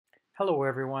Hello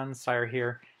everyone, Sire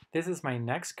here. This is my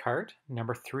next card,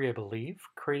 number 3 I believe,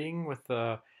 creating with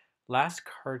the last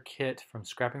card kit from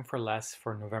Scrapping for Less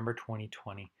for November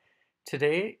 2020.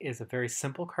 Today is a very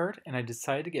simple card and I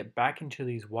decided to get back into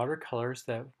these watercolors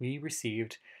that we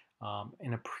received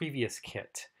in a previous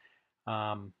kit.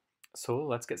 So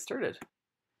let's get started.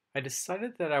 I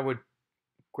decided that I would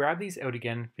grab these out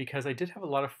again because I did have a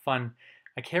lot of fun.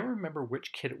 I can't remember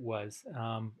which kit it was.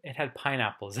 It had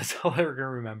pineapples, that's all I can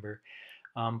remember.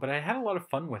 But I had a lot of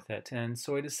fun with it, and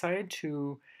so I decided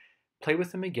to play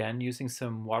with them again using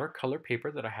some watercolor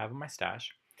paper that I have in my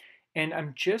stash. And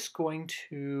I'm just going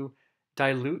to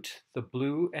dilute the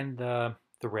blue and the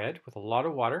red with a lot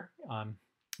of water.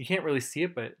 You can't really see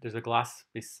it, but there's a glass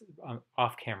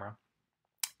off camera.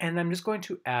 And I'm just going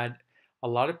to add a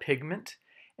lot of pigment,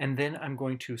 and then I'm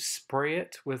going to spray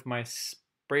it with my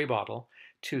spray bottle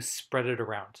to spread it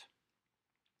around.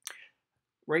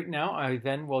 Right now, I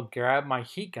then will grab my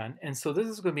heat gun, and so this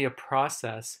is going to be a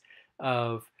process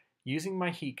of using my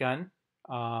heat gun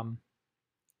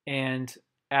and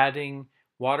adding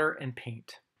water and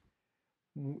paint.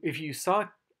 If you saw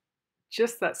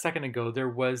just that second ago, there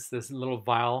was this little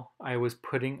vial I was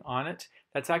putting on it.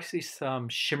 That's actually some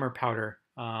shimmer powder,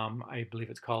 I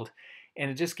believe it's called, and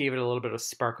it just gave it a little bit of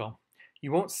sparkle.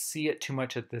 You won't see it too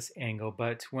much at this angle,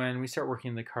 but when we start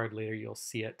working the card later, you'll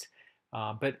see it.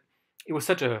 But it was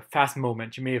such a fast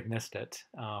moment, you may have missed it.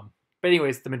 But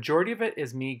anyways, the majority of it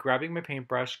is me grabbing my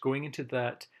paintbrush, going into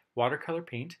that watercolor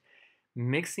paint,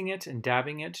 mixing it and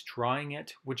dabbing it, drawing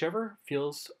it, whichever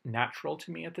feels natural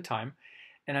to me at the time.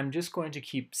 And I'm just going to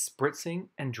keep spritzing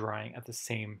and drying at the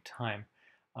same time.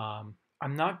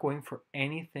 I'm not going for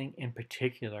anything in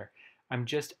particular. I'm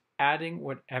just adding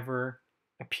whatever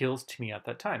appeals to me at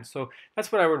that time. So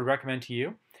that's what I would recommend to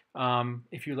you.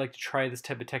 If you'd like to try this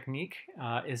type of technique,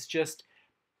 is just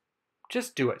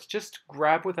do it. Just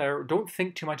grab without, don't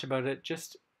think too much about it.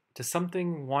 Just does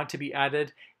something want to be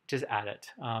added, just add it.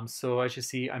 So as you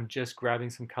see, I'm just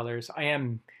grabbing some colors. I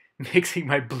am mixing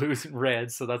my blues and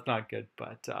reds, so that's not good,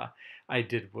 but I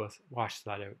did wash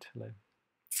that out.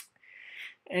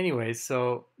 Anyways,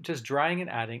 so just drying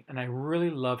and adding, and I really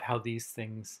love how these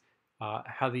things,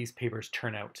 how these papers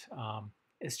turn out.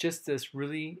 It's just this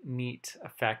really neat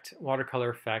effect, watercolor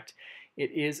effect.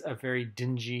 It is a very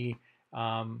dingy,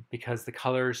 because the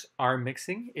colors are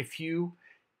mixing. If you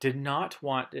did not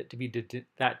want it to be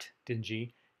that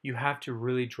dingy, you have to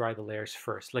really dry the layers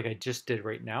first, like I just did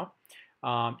right now.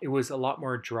 It was a lot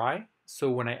more dry,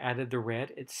 so when I added the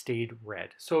red, it stayed red.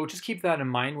 So just keep that in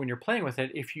mind when you're playing with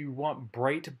it. If you want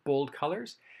bright, bold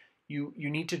colors, you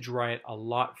need to dry it a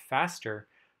lot faster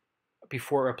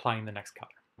before applying the next color.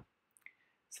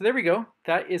 So there we go.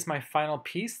 That is my final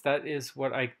piece. That is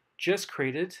what I just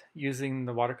created using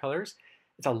the watercolors.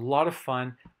 It's a lot of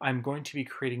fun. I'm going to be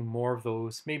creating more of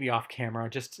those, maybe off camera,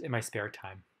 just in my spare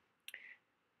time.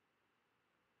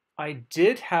 I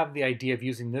did have the idea of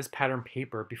using this pattern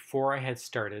paper before I had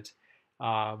started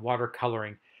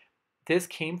watercoloring. This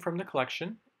came from the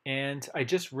collection, and I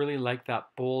just really like that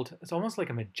bold, it's almost like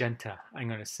a magenta, I'm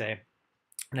going to say.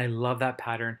 And I love that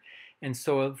pattern. And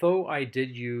so although I did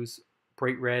use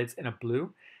bright reds and a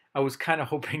blue, I was kind of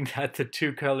hoping that the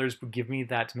two colors would give me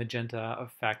that magenta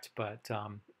effect, but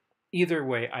either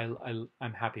way,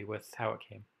 I'm happy with how it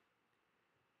came.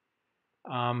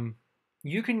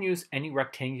 You can use any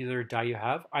rectangular die you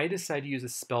have. I decided to use a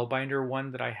Spellbinder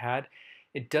one that I had.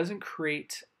 It doesn't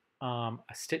create a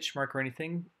stitch mark or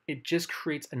anything. It just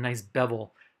creates a nice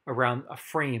bevel around a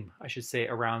frame, I should say,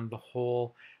 around the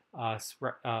whole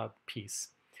piece.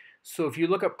 So if you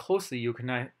look up closely, you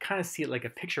can kind of see it like a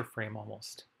picture frame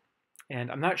almost. And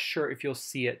I'm not sure if you'll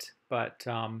see it, but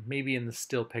maybe in the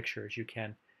still pictures you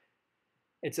can.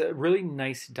 It's a really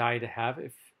nice die to have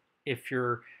if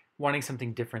you're wanting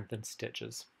something different than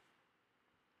stitches.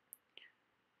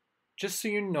 Just so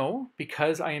you know,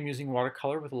 because I am using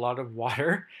watercolor with a lot of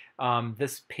water,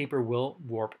 this paper will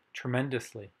warp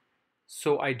tremendously.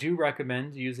 So I do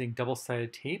recommend using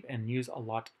double-sided tape and use a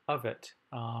lot of it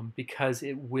because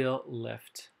it will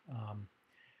lift.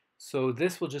 So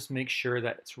this will just make sure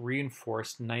that it's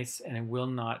reinforced nice and it will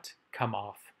not come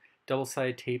off.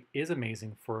 Double-sided tape is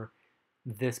amazing for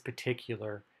this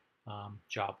particular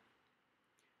job.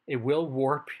 It will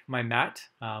warp my mat,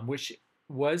 which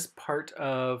was part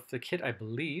of the kit, I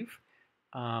believe.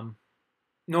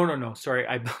 No, sorry.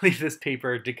 I believe this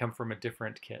paper did come from a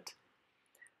different kit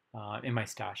in my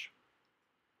stash.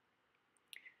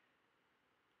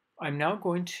 I'm now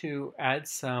going to add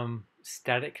some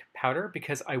static powder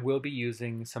because I will be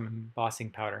using some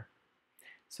embossing powder.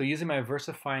 So using my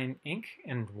VersaFine ink,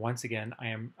 and once again,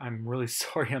 I'm really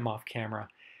sorry I'm off camera.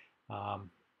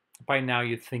 By now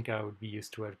you'd think I would be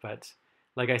used to it, but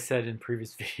like I said in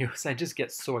previous videos, I just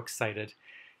get so excited.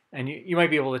 And you might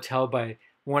be able to tell by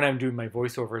when I'm doing my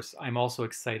voiceovers, I'm also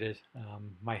excited.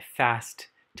 My fast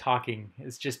talking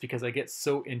is just because I get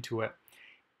so into it.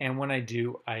 And when I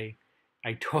do, I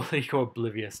totally go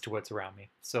oblivious to what's around me.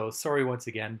 So sorry once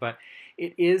again, but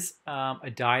it is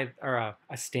a die or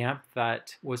a stamp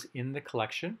that was in the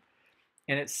collection,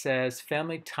 and it says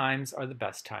family times are the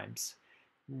best times.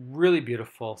 Really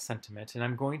beautiful sentiment, and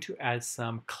I'm going to add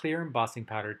some clear embossing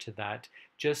powder to that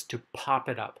just to pop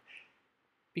it up.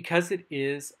 Because it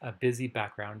is a busy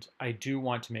background, I do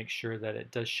want to make sure that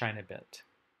it does shine a bit.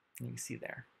 You can see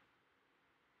there.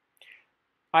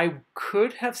 I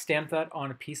could have stamped that on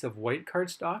a piece of white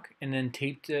cardstock and then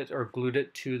taped it or glued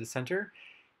it to the center.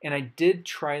 And I did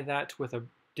try that with a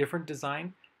different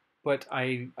design, but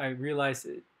I realized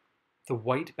the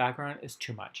white background is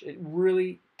too much. It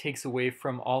really takes away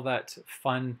from all that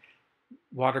fun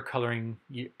watercoloring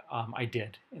I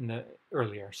did in the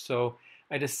earlier. So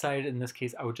I decided in this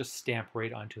case I would just stamp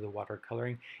right onto the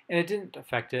watercoloring, and it didn't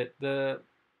affect it. The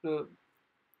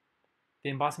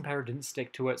embossing powder didn't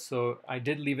stick to it, so I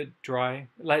did leave it dry,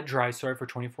 let it dry, sorry, for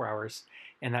 24 hours,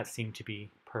 and that seemed to be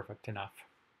perfect enough.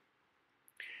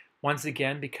 Once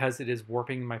again, because it is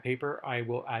warping my paper, I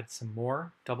will add some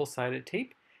more double-sided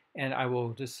tape, and I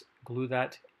will just glue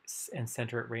that and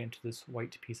center it right into this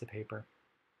white piece of paper.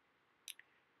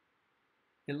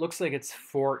 It looks like it's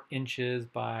 4 inches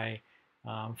by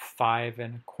 5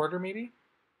 1/4 maybe,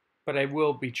 but I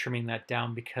will be trimming that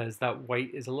down because that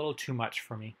white is a little too much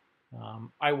for me.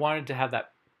 I wanted to have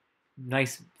that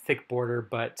nice thick border,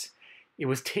 but it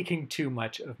was taking too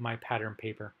much of my pattern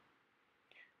paper.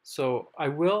 So I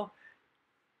will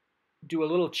do a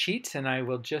little cheat, and I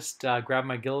will just grab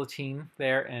my guillotine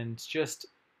there and just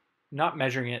not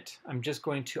measuring it. I'm just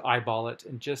going to eyeball it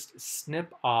and just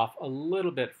snip off a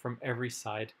little bit from every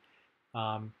side.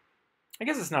 I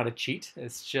guess it's not a cheat.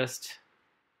 It's just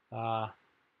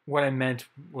what I meant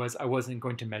was I wasn't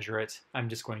going to measure it. I'm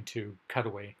just going to cut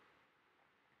away.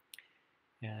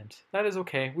 And that is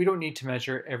okay. We don't need to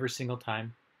measure every single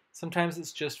time. Sometimes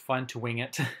it's just fun to wing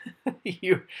it.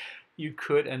 You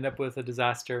could end up with a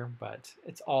disaster, but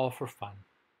it's all for fun.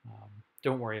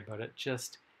 Don't worry about it.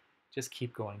 Just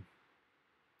keep going.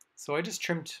 So I just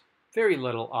trimmed very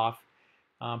little off.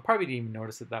 Probably didn't even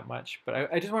notice it that much,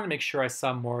 but I just want to make sure I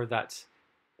saw more of that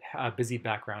busy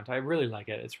background. I really like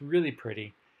it. It's really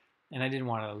pretty, and I didn't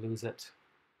want to lose it.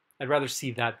 I'd rather see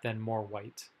that than more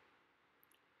white.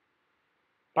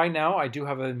 By now, I do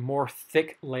have a more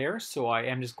thick layer, so I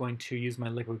am just going to use my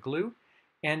liquid glue.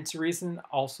 And the reason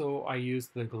also I use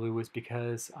the glue is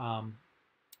because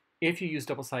if you use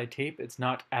double-sided tape, it's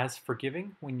not as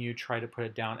forgiving when you try to put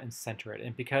it down and center it.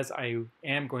 And because I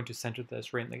am going to center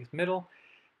this right in the middle,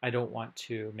 I don't want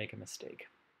to make a mistake.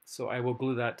 So I will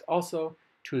glue that also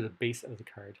to the base of the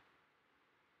card.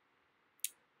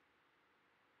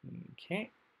 Okay.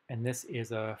 And this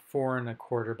is a 4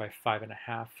 1/4 by 5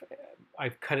 1/2.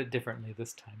 I've cut it differently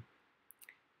this time.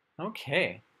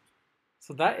 Okay,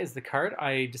 so that is the card.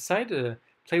 I decided to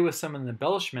play with some of the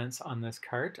embellishments on this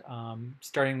card,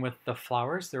 starting with the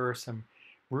flowers. There are some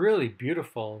really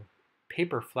beautiful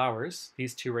paper flowers.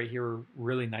 These two right here are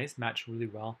really nice, match really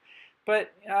well.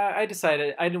 But I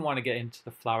decided I didn't want to get into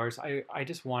the flowers. I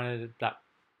just wanted that.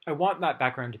 I want that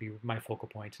background to be my focal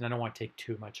point, and I don't want to take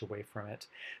too much away from it.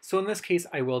 So in this case,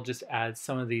 I will just add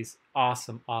some of these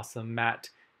awesome matte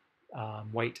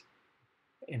white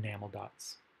enamel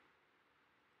dots.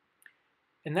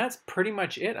 And that's pretty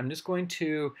much it. I'm just going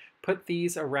to put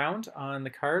these around on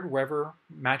the card wherever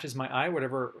matches my eye,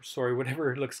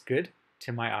 whatever looks good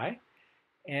to my eye.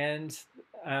 And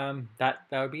that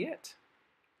would be it.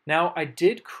 Now, I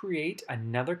did create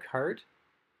another card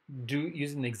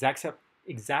using the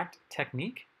exact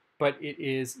technique, but it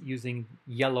is using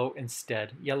yellow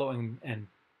instead, yellow and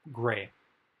gray.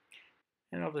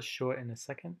 And I'll just show it in a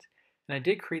second. And I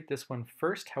did create this one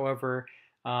first. However,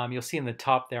 you'll see in the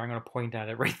top there, I'm going to point at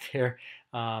it right there.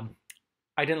 I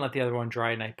didn't let the other one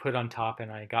dry, and I put it on top,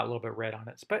 and I got a little bit red on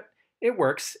it. But it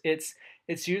works. It's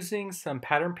using some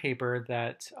pattern paper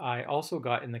that I also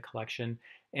got in the collection,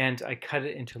 and I cut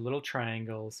it into little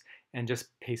triangles and just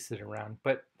pasted it around.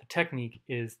 But the technique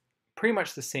is pretty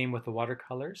much the same with the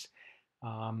watercolors,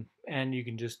 and you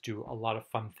can just do a lot of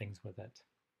fun things with it.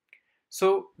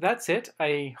 So that's it.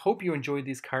 I hope you enjoyed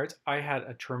these cards. I had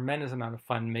a tremendous amount of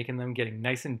fun making them, getting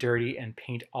nice and dirty and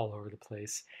paint all over the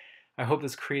place. I hope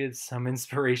this created some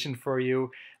inspiration for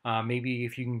you. Maybe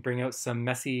if you can bring out some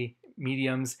messy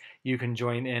mediums, you can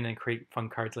join in and create fun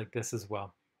cards like this as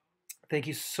well. Thank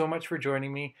you so much for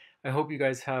joining me. I hope you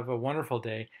guys have a wonderful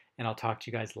day, and I'll talk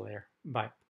to you guys later.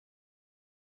 Bye.